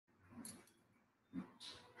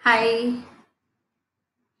Hi,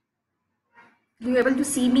 you able to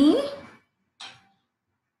see me?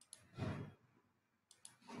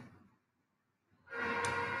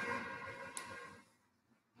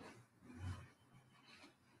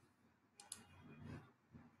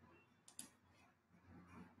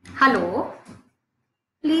 Hello.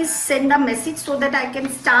 Please send a message so that I can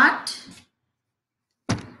start.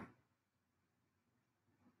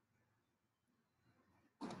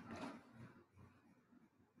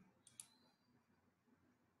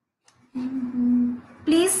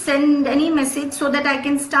 Please send any message so that I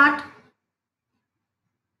can start.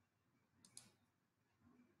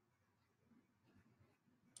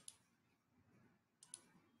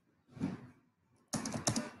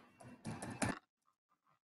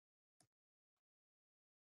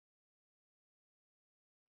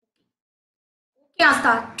 Okay,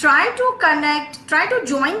 Asta, try to connect, try to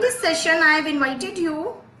join this session. I have invited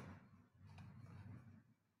you.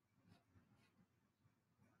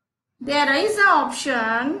 There is an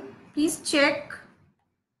option. Please check,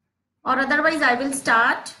 or otherwise I will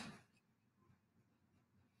start.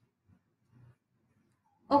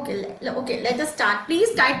 Okay, let us start.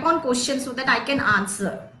 Please type on questions so that I can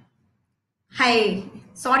answer. Hi,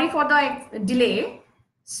 sorry for the delay.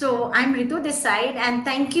 So I'm Ritu this side, and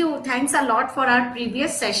thanks a lot for our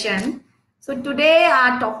previous session. So today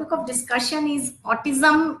our topic of discussion is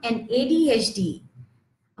autism and ADHD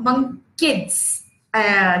among kids.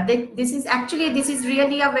 This is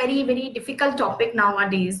really a very difficult topic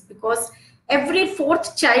nowadays because every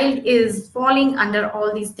fourth child is falling under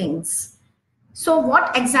all these things. So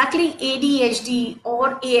what exactly ADHD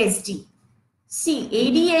or ASD? See,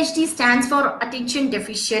 ADHD stands for attention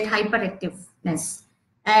deficit hyperactiveness,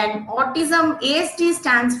 and ASD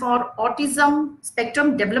stands for autism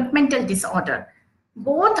spectrum developmental disorder.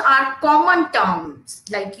 Both are common terms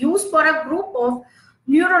like used for a group of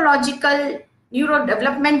neurological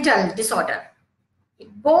neurodevelopmental disorder.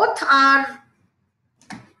 Both are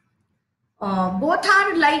both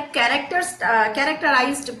are like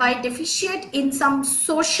characterized by deficit in some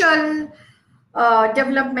social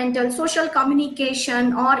developmental, social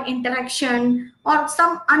communication or interaction, or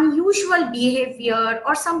some unusual behavior,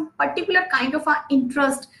 or some particular kind of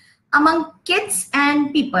interest among kids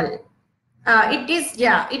and people. It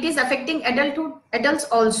is affecting adults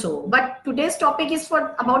also, but today's topic is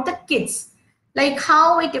for about the kids, like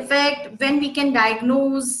how it affect, when we can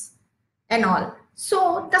diagnose and all.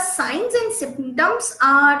 So the signs and symptoms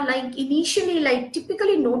are like initially like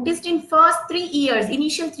typically noticed in first 3 years,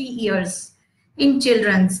 initial 3 years in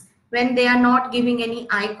children's, when they are not giving any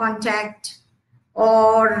eye contact,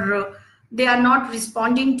 or they are not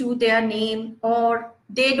responding to their name, or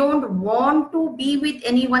they don't want to be with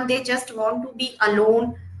anyone, they just want to be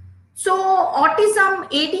alone. So autism,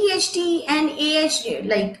 ADHD and AHD,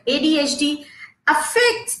 like ADHD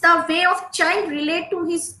affects the way of child relate to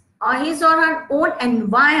his or her own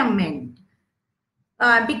environment.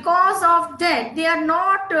 Because of that, they are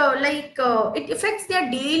not it affects their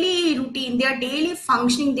daily routine, their daily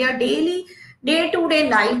functioning, their daily day-to-day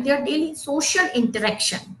life, their daily social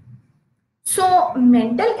interaction. So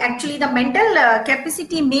actually the mental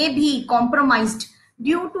capacity may be compromised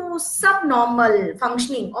due to subnormal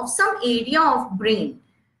functioning of some area of brain.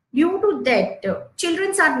 Due to that,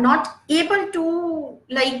 children are not able to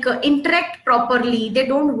interact properly. They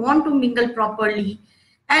don't want to mingle properly,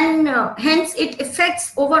 and hence it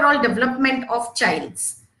affects overall development of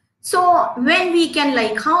childs. So when we can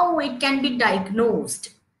how it can be diagnosed.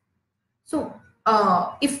 So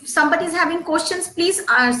if somebody is having questions, please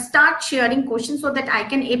start sharing questions so that I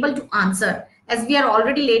can able to answer, as we are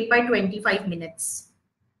already late by 25 minutes.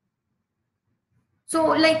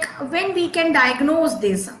 So when we can diagnose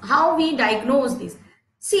this, how we diagnose this?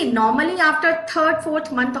 See, normally after third,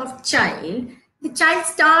 fourth month of child, the child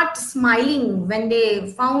starts smiling when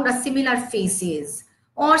they found a similar faces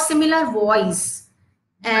or similar voice,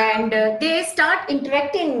 and they start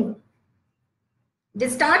interacting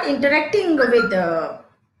with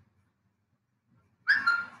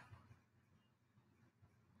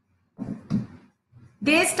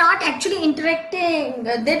they start actually interacting.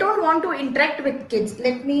 They don't want to interact with kids.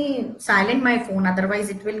 Let me silent my phone, otherwise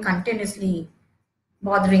it will continuously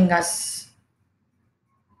bothering us.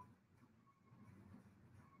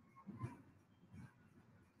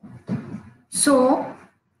 So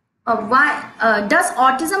why does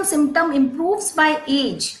autism symptom improves by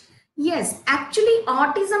age? Yes, actually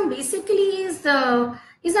autism basically is a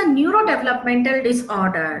neurodevelopmental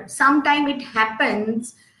disorder. Sometimes it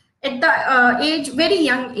happens at the age, very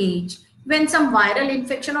young age, when some viral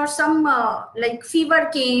infection or some fever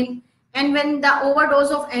came, and when the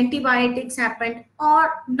overdose of antibiotics happened,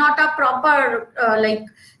 or not a proper like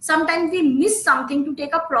sometimes we miss something to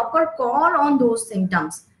take a proper call on those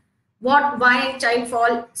symptoms, what why child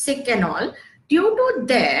fall sick and all. Due to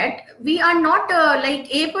that, we are not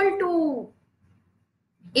like able to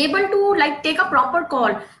like take a proper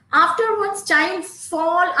call. Afterwards child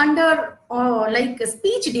fall under like a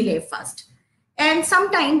speech delay first, and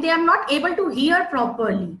sometimes they are not able to hear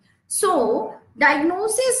properly. So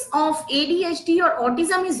diagnosis of ADHD or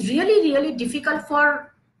autism is really difficult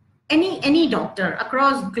for any doctor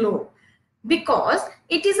across globe, because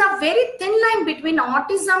it is a very thin line between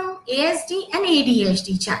autism, ASD and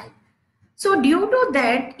ADHD child. So due to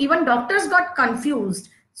that, even doctors got confused.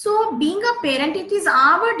 So being a parent, it is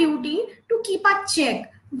our duty to keep a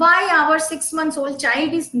check why our 6 months old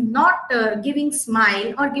child is not giving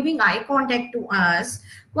smile or giving eye contact to us,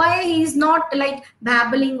 why he is not like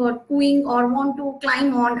babbling or cooing or want to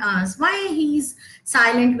climb on us, why he is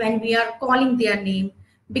silent when we are calling their name.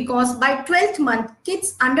 Because by 12th month,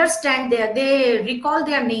 kids understand they recall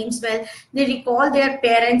their names well, they recall their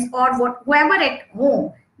parents or whoever at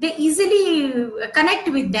home, they easily connect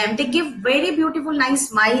with them, they give very beautiful nice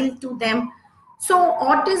smile to them. So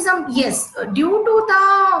autism, yes, due to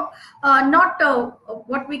the not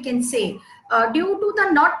what we can say, due to the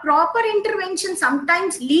not proper intervention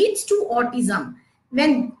sometimes leads to autism.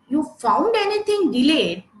 When you found anything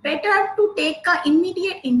delayed, better to take a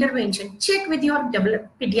immediate intervention, check with your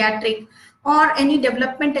pediatric or any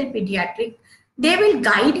developmental pediatric. They will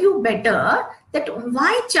guide you better that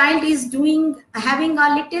why child is having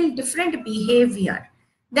a little different behavior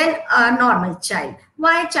than a normal child,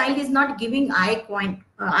 why child is not giving eye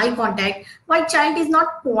contact, why child is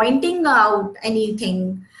not pointing out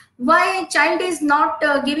anything, why child is not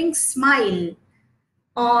giving smile,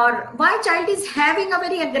 or why child is having a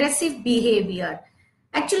very aggressive behavior.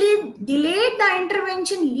 Actually delayed the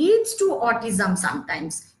intervention leads to autism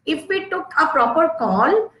sometimes. If we took a proper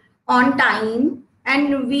call on time,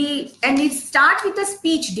 and it starts with the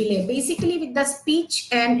speech delay, basically with the speech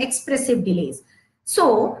and expressive delays.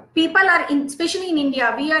 So people are especially in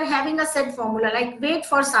India, we are having a set formula like wait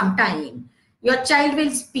for some time, your child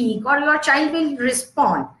will speak or your child will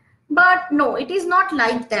respond. But no, it is not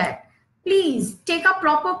like that. Please take a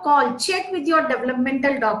proper call, check with your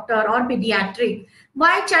developmental doctor or pediatric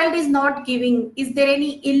why child is not giving, is there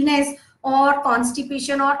any illness or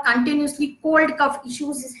constipation or continuously cold cough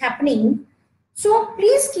issues is happening. So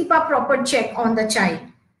please keep a proper check on the child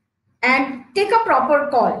and take a proper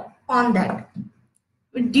call on that.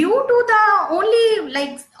 Due to the only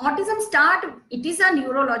like autism start, it is a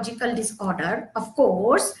neurological disorder, of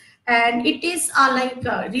course, and it is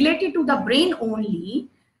related to the brain only,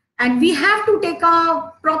 and we have to take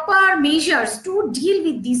proper measures to deal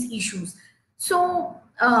with these issues. So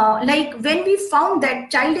like when we found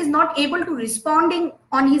that child is not able to responding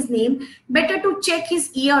on his name, better to check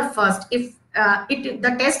his ear first. If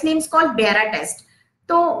the test name is called Bera test.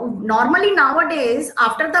 So normally nowadays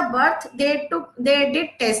after the birth they did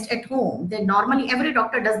test at home. They normally every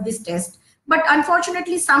doctor does this test, but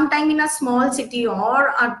unfortunately sometime in a small city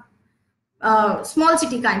or a small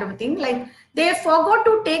city kind of a thing, like they forgot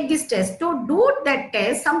to take this test. To do that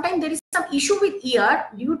test, sometimes there is some issue with ear.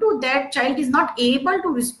 Due to that, child is not able to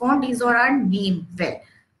respond his or her name well.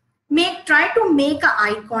 Try to make a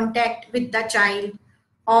eye contact with the child,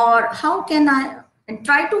 or how can I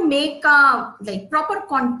try to make like proper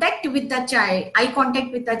contact with the child, eye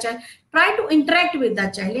contact with the child, try to interact with the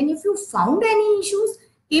child, and if you found any issues,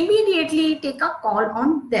 immediately take a call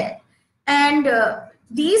on that. And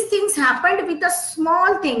these things happened with a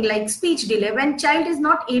small thing like speech delay, when child is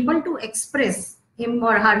not able to express him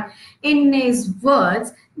or her in his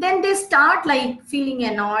words, then they start like feeling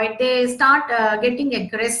annoyed, they start getting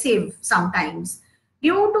aggressive sometimes.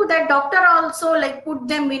 Due to that, doctor also like put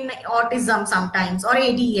them in autism sometimes, or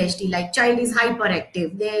ADHD, like child is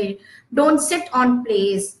hyperactive, they don't sit on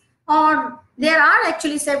place, or there are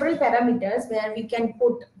actually several parameters where we can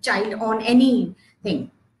put child on anything.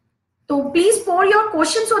 So please pour your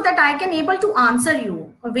question so that I can able to answer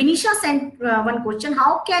you. Vinisha sent one question: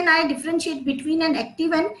 how can I differentiate between an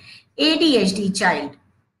active and ADHD child?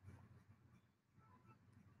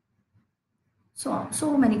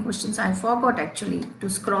 So many questions. I forgot actually to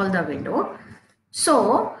scroll the window.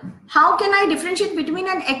 So how can I differentiate between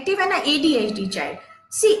an active and an ADHD child?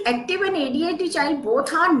 See, active and ADHD child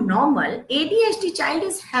both are normal. ADHD child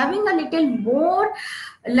is having a little more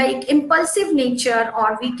like impulsive nature,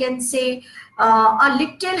 or we can say a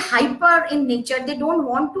little hyper in nature. They don't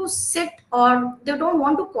want to sit, or they don't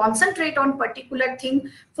want to concentrate on particular thing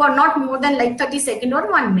for not more than like 30 seconds or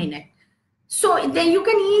 1 minute. So then you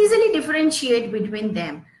can easily differentiate between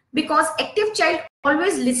them, because active child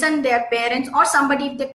always listen their parents or somebody if they